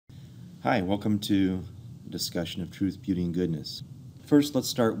Hi, welcome to a discussion of truth, beauty, and goodness. First, let's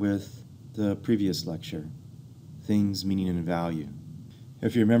start with the previous lecture, things, meaning, and value.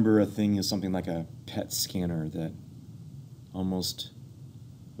 If you remember, a thing is something like a PET scanner that almost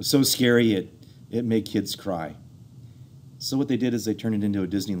was so scary it made kids cry. So what they did is they turned it into a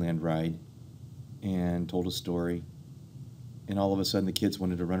Disneyland ride and told a story, and all of a sudden the kids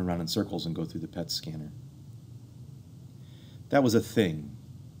wanted to run around in circles and go through the PET scanner. That was a thing.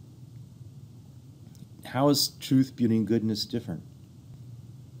 How is truth, beauty, and goodness different?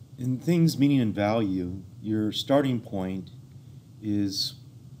 In things, meaning, and value, your starting point is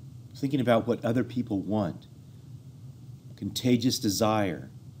thinking about what other people want. Contagious desire.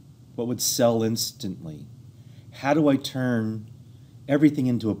 What would sell instantly? How do I turn everything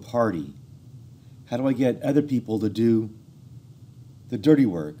into a party? How do I get other people to do the dirty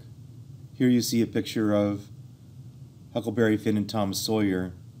work? Here you see a picture of Huckleberry Finn and Tom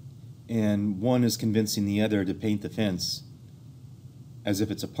Sawyer, and one is convincing the other to paint the fence as if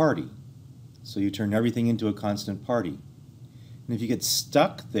it's a party. So you turn everything into a constant party. And if you get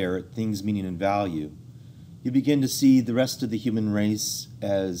stuck there at things, meaning, and value, you begin to see the rest of the human race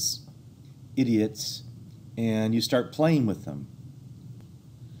as idiots, and you start playing with them.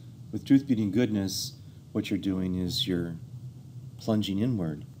 With truth, beauty, and goodness, what you're doing is you're plunging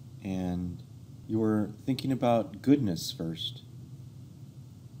inward, and you're thinking about goodness first.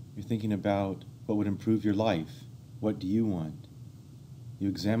 You're thinking about what would improve your life. What do you want? You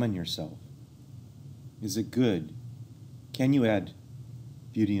examine yourself. Is it good? Can you add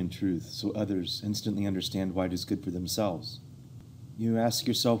beauty and truth so others instantly understand why it is good for themselves? You ask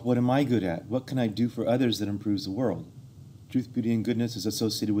yourself, what am I good at? What can I do for others that improves the world? Truth, beauty, and goodness is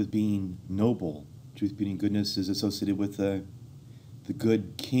associated with being noble. Truth, beauty, and goodness is associated with the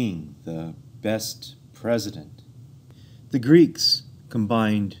good king, the best president. The Greeks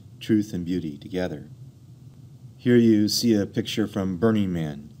combined truth and beauty together. Here you see a picture from Burning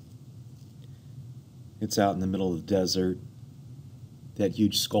Man. It's out in the middle of the desert. That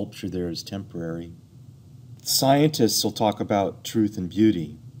huge sculpture there is temporary. Scientists will talk about truth and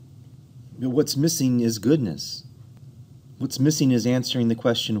beauty. But what's missing is goodness. What's missing is answering the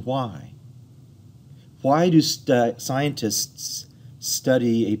question, why? Why do scientists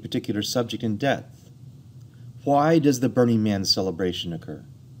study a particular subject in depth? Why does the Burning Man celebration occur?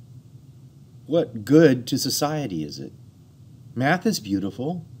 What good to society is it? Math is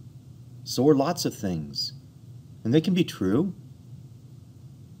beautiful. So are lots of things. And they can be true.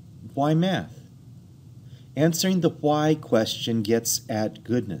 Why math? Answering the why question gets at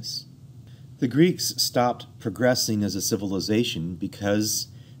goodness. The Greeks stopped progressing as a civilization because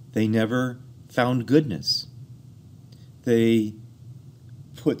they never found goodness. They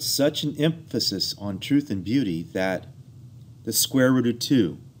put such an emphasis on truth and beauty that the square root of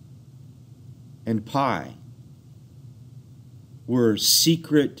 2 and pi were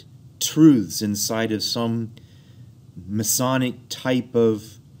secret truths inside of some Masonic type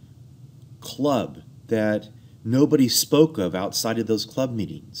of club that nobody spoke of outside of those club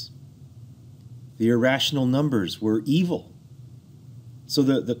meetings. The irrational numbers were evil. So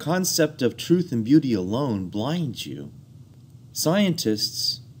the concept of truth and beauty alone blinds you.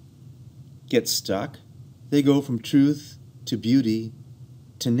 Scientists get stuck. They go from truth to beauty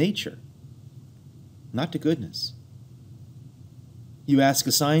to nature, not to goodness. You ask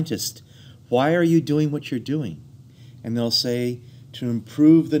a scientist, why are you doing what you're doing? And they'll say, to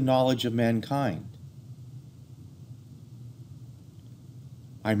improve the knowledge of mankind.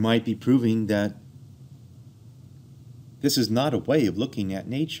 I might be proving that this is not a way of looking at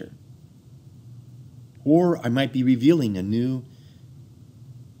nature. Or I might be revealing a new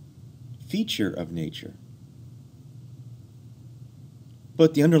feature of nature.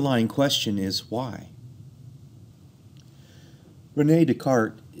 But the underlying question is why? René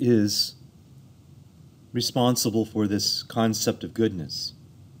Descartes is responsible for this concept of goodness.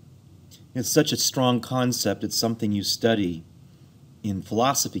 It's such a strong concept, it's something you study in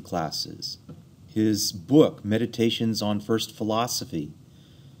philosophy classes. His book, Meditations on First Philosophy,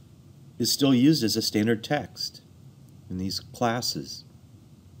 is still used as a standard text in these classes.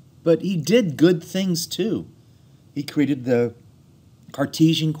 But he did good things too. He created the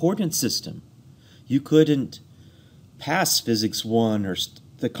Cartesian coordinate system. You couldn't pass Physics 1 or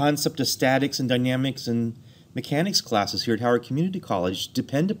the concept of statics and dynamics and mechanics classes here at Howard Community College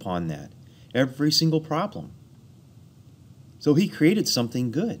depend upon that. Every single problem. So he created something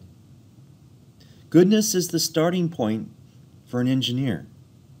good. Goodness is the starting point for an engineer,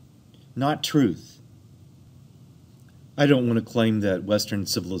 not truth. I don't want to claim that Western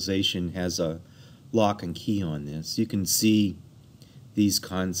civilization has a lock and key on this. You can see these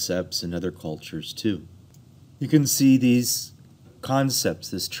concepts in other cultures too. You can see these concepts,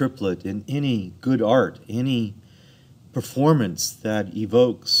 this triplet, in any good art, any performance that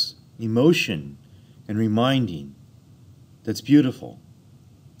evokes emotion and reminding, that's beautiful,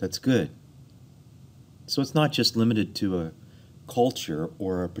 that's good. So it's not just limited to a culture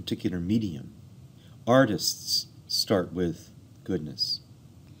or a particular medium. Artists start with goodness.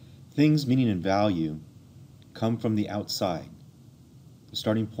 Things, meaning, and value come from the outside. The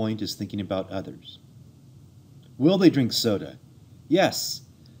starting point is thinking about others. Will they drink soda? Yes.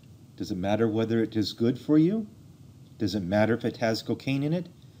 Does it matter whether it is good for you? Does it matter if it has cocaine in it?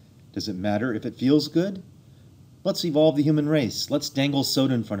 Does it matter if it feels good? Let's evolve the human race. Let's dangle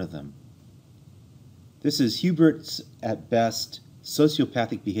soda in front of them. This is hubris at best,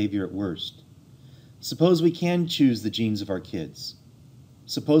 sociopathic behavior at worst. Suppose we can choose the genes of our kids.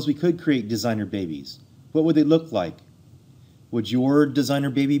 Suppose we could create designer babies. What would they look like? Would your designer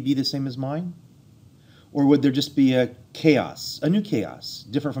baby be the same as mine? Or would there just be a chaos, a new chaos,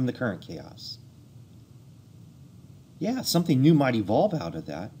 different from the current chaos? Yeah, something new might evolve out of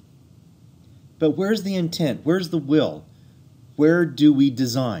that. But where's the intent? Where's the will? Where do we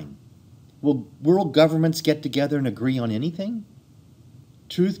design? Will world governments get together and agree on anything?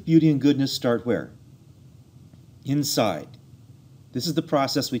 Truth, beauty, and goodness start where? Inside. This is the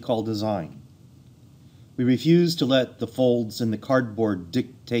process we call design. We refuse to let the folds in the cardboard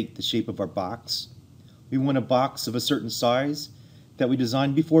dictate the shape of our box. We want a box of a certain size that we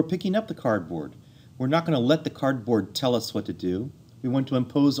designed before picking up the cardboard. We're not going to let the cardboard tell us what to do. We want to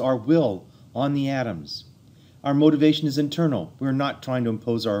impose our will on the atoms. Our motivation is internal. We're not trying to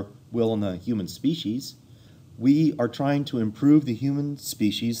impose our will on the human species. We are trying to improve the human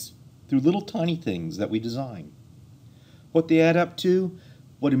species through little tiny things that we design. What they add up to,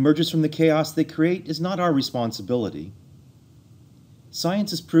 what emerges from the chaos they create, is not our responsibility.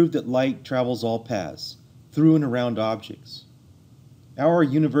 Science has proved that light travels all paths, through and around objects. Our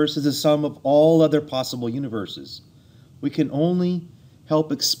universe is the sum of all other possible universes. We can only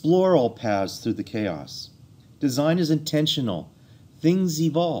help explore all paths through the chaos. Design is intentional. Things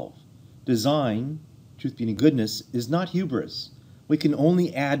evolve. Design, truth, beauty, and goodness, is not hubris. We can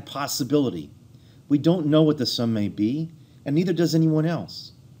only add possibility. We don't know what the sum may be, and neither does anyone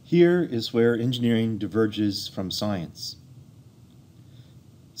else. Here is where engineering diverges from science.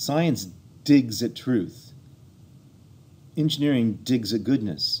 Science digs at truth. Engineering digs at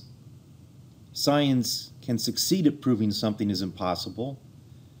goodness. Science can succeed at proving something is impossible.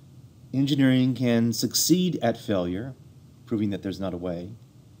 Engineering can succeed at failure, proving that there's not a way.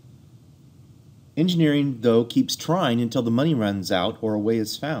 Engineering, though, keeps trying until the money runs out or a way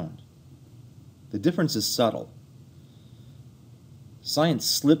is found. The difference is subtle. Science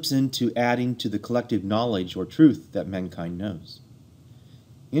slips into adding to the collective knowledge or truth that mankind knows.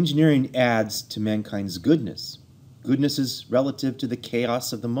 Engineering adds to mankind's goodness. Goodness is relative to the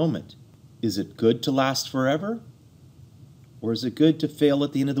chaos of the moment. Is it good to last forever? Or is it good to fail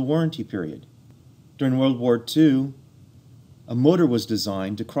at the end of the warranty period? During World War II, a motor was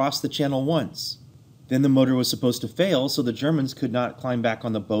designed to cross the channel once. Then the motor was supposed to fail so the Germans could not climb back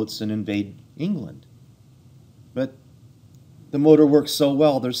on the boats and invade England. But the motor worked so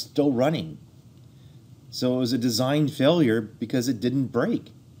well, they're still running. So it was a design failure because it didn't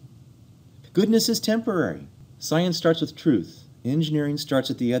break. Goodness is temporary. Science starts with truth. Engineering starts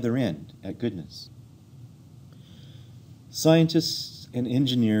at the other end, at goodness. Scientists and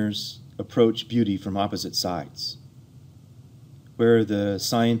engineers approach beauty from opposite sides. Where the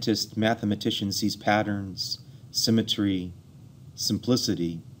scientist mathematician sees patterns, symmetry,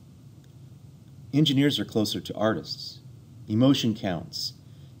 simplicity, engineers are closer to artists. Emotion counts,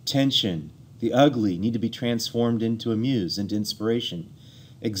 tension, the ugly need to be transformed into a muse, into inspiration.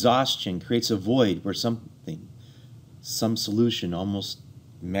 Exhaustion creates a void where something, some solution almost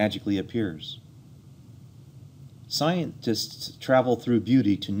magically appears. Scientists travel through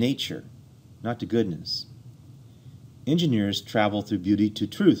beauty to nature, not to goodness. Engineers travel through beauty to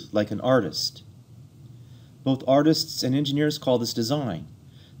truth, like an artist. Both artists and engineers call this design.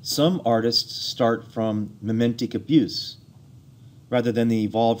 Some artists start from mimetic abuse, rather than the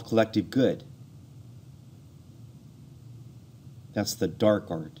evolved collective good. That's the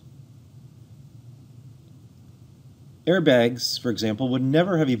dark art. Airbags, for example, would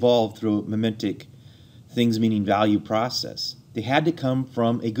never have evolved through a mimetic things meaning value process. They had to come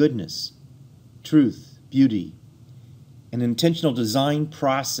from a goodness, truth, beauty, an intentional design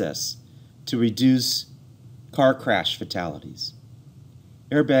process to reduce car crash fatalities.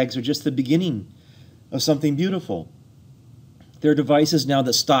 Airbags are just the beginning of something beautiful. There are devices now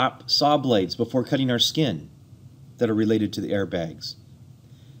that stop saw blades before cutting our skin that are related to the airbags.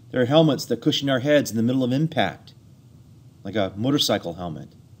 There are helmets that cushion our heads in the middle of impact, like a motorcycle helmet.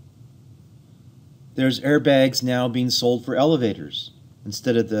 There's airbags now being sold for elevators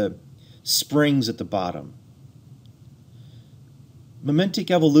instead of the springs at the bottom. Momentic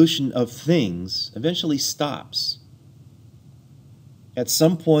evolution of things eventually stops. At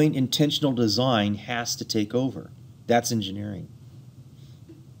some point, intentional design has to take over. That's engineering.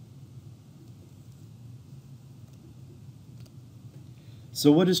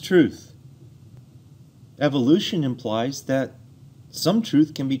 So what is truth? Evolution implies that some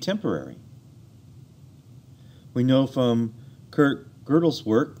truth can be temporary. We know from Kurt Gödel's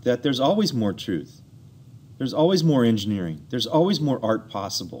work that there's always more truth. There's always more engineering. There's always more art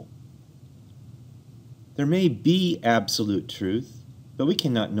possible. There may be absolute truth, but we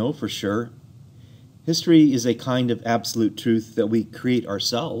cannot know for sure. History is a kind of absolute truth that we create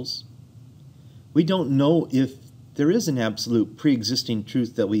ourselves. We don't know if there is an absolute pre-existing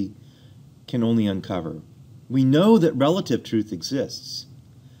truth that we can only uncover. We know that relative truth exists.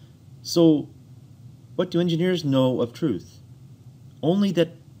 So, what do engineers know of truth? Only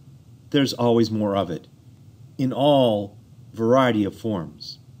that there's always more of it, in all variety of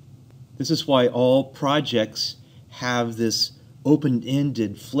forms. This is why all projects have this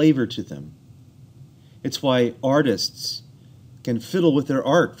open-ended flavor to them. It's why artists can fiddle with their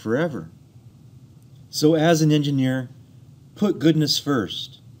art forever. So as an engineer, put goodness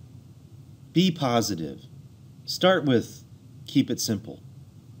first. Be positive. Start with keep it simple.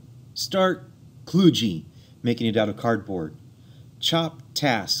 Start kludgy, making it out of cardboard. Chop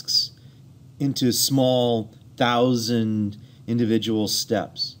tasks into small 1,000 individual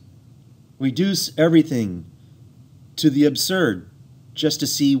steps. Reduce everything to the absurd just to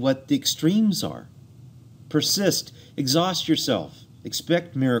see what the extremes are. Persist, exhaust yourself,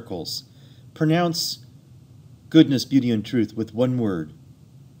 expect miracles. Pronounce goodness, beauty, and truth with one word: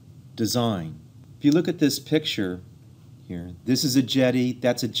 design. If you look at this picture here, this is a jetty,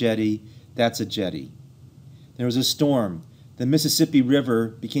 that's a jetty, that's a jetty. There was a storm. The Mississippi River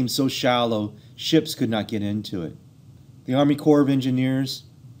became so shallow, ships could not get into it. The Army Corps of Engineers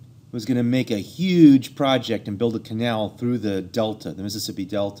was going to make a huge project and build a canal through the Delta, the Mississippi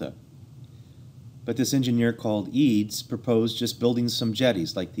Delta. But this engineer called Eads proposed just building some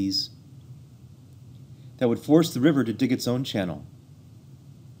jetties like these that would force the river to dig its own channel.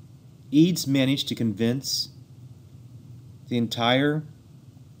 Eads managed to convince the entire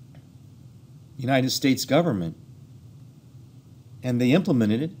United States government, and they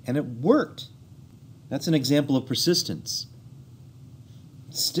implemented it, and it worked. That's an example of persistence.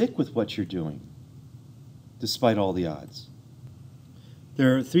 Stick with what you're doing, despite all the odds.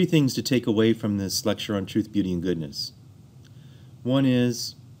 There are 3 things to take away from this lecture on truth, beauty, and goodness. One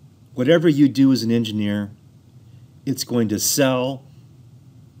is, whatever you do as an engineer, it's going to sell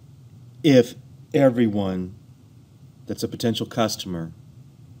if everyone that's a potential customer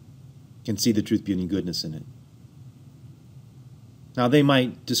can see the truth, beauty, and goodness in it. Now, they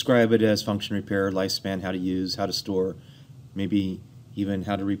might describe it as function, repair, lifespan, how to use, how to store, maybe even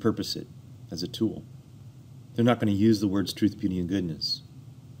how to repurpose it as a tool. They're not going to use the words truth, beauty, and goodness.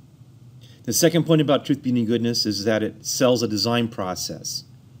 The second point about truth, beauty, and goodness is that it sells a design process.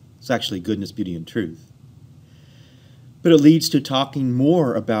 It's actually goodness, beauty, and truth. But it leads to talking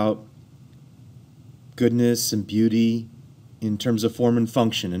more about goodness and beauty in terms of form and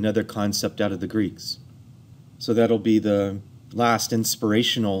function, another concept out of the Greeks. So that'll be the last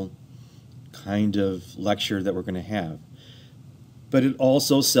inspirational kind of lecture that we're going to have. But it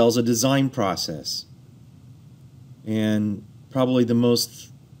also sells a design process. And probably the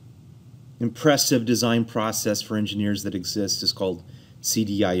most impressive design process for engineers that exists is called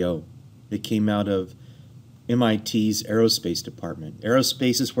CDIO. It came out of MIT's aerospace department.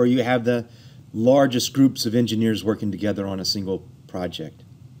 Aerospace is where you have the largest groups of engineers working together on a single project,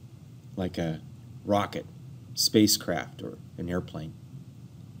 like a rocket, spacecraft, or an airplane.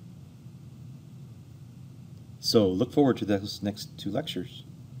 So look forward to those next 2 lectures.